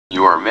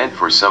You are meant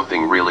for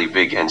something really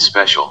big and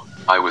special.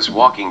 I was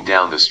walking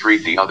down the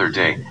street the other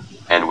day,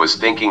 and was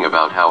thinking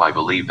about how I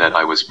believe that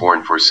I was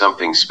born for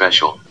something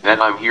special, that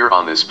I'm here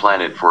on this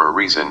planet for a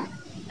reason,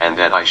 and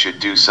that I should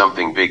do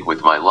something big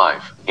with my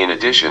life. In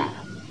addition,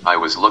 I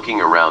was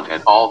looking around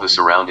at all the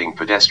surrounding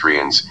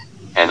pedestrians,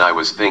 and I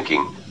was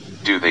thinking,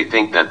 do they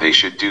think that they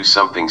should do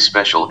something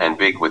special and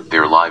big with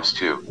their lives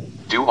too?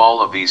 Do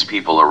all of these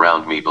people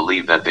around me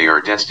believe that they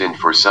are destined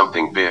for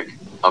something big?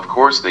 Of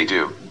course they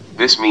do.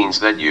 This means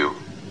that you,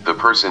 the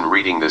person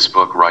reading this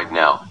book right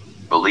now,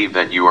 believe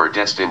that you are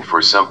destined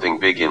for something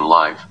big in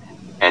life,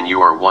 and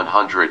you are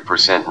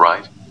 100%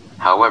 right.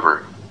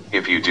 However,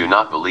 if you do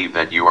not believe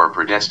that you are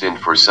predestined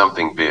for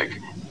something big,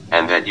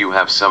 and that you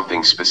have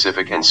something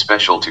specific and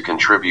special to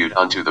contribute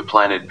unto the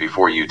planet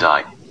before you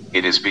die,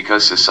 it is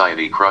because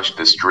society crushed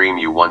this dream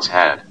you once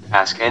had.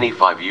 Ask any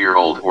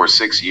 5-year-old or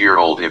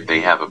 6-year-old if they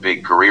have a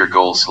big career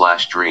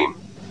goal/dream.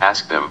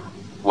 Ask them,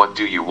 what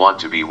do you want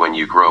to be when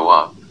you grow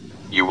up?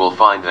 You will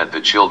find that the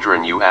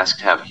children you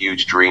asked have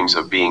huge dreams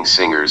of being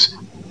singers,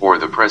 or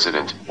the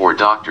president, or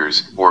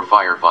doctors, or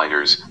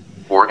firefighters,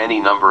 or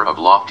any number of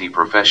lofty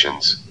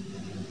professions.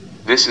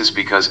 This is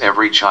because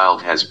every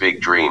child has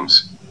big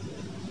dreams.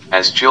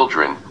 As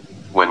children,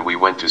 when we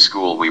went to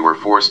school, we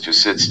were forced to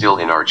sit still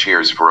in our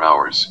chairs for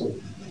hours.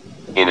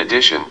 In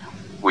addition,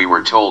 we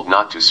were told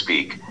not to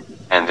speak,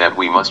 and that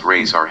we must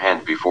raise our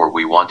hand before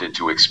we wanted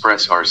to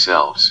express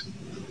ourselves.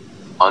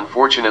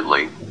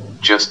 Unfortunately,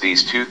 just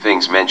these two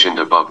things mentioned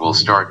above will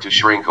start to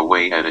shrink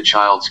away at a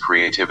child's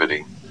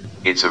creativity.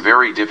 It's a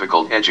very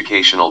difficult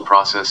educational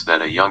process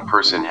that a young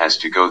person has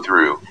to go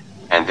through,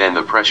 and then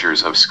the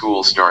pressures of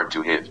school start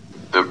to hit.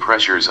 The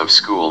pressures of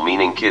school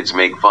meaning kids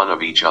make fun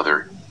of each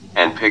other,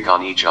 and pick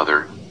on each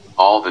other,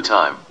 all the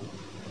time.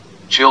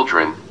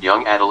 Children,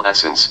 young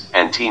adolescents,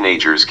 and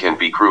teenagers can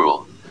be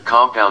cruel.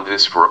 Compound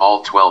this for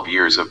all 12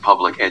 years of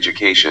public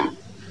education,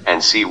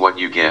 and see what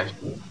you get.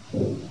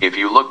 If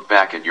you look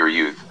back at your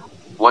youth,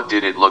 what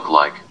did it look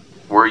like?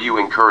 Were you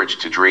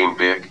encouraged to dream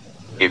big?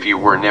 If you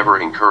were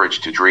never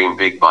encouraged to dream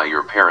big by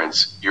your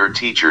parents, your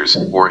teachers,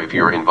 or if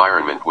your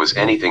environment was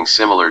anything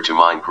similar to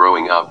mine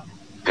growing up,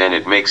 then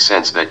it makes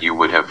sense that you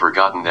would have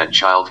forgotten that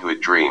childhood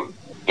dream.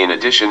 In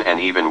addition, and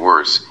even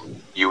worse,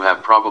 you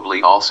have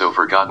probably also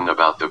forgotten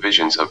about the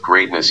visions of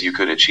greatness you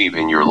could achieve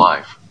in your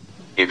life.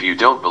 If you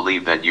don't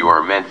believe that you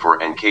are meant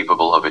for and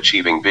capable of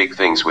achieving big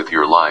things with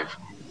your life,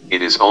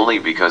 it is only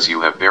because you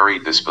have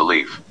buried this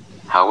belief.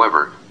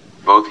 However,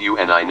 both you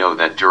and I know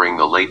that during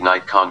the late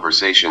night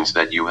conversations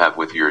that you have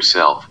with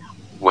yourself,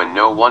 when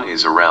no one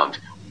is around,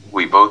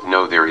 we both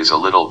know there is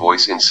a little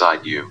voice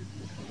inside you.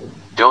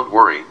 Don't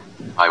worry,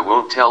 I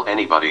won't tell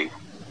anybody,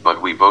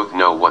 but we both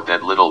know what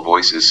that little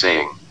voice is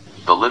saying.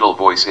 The little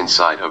voice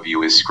inside of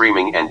you is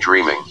screaming and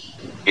dreaming.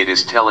 It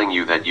is telling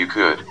you that you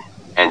could,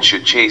 and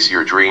should chase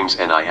your dreams,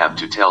 and I have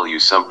to tell you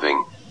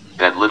something,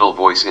 that little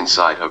voice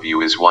inside of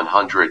you is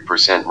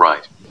 100%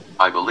 right.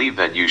 I believe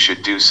that you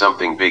should do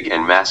something big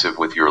and massive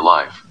with your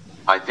life.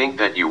 I think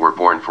that you were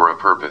born for a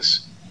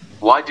purpose.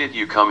 Why did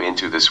you come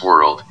into this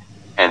world,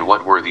 and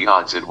what were the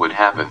odds it would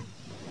happen?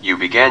 You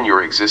began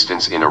your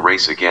existence in a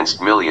race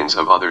against millions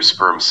of other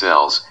sperm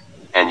cells,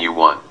 and you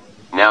won.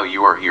 Now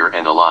you are here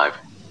and alive,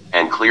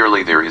 and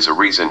clearly there is a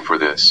reason for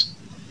this.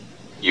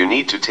 You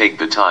need to take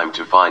the time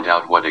to find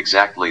out what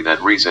exactly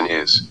that reason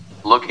is.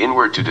 Look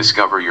inward to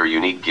discover your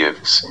unique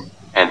gifts,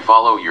 and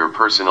follow your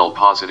personal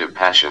positive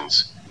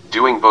passions.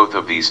 Doing both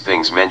of these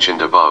things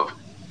mentioned above,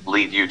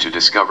 lead you to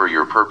discover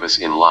your purpose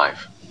in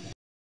life.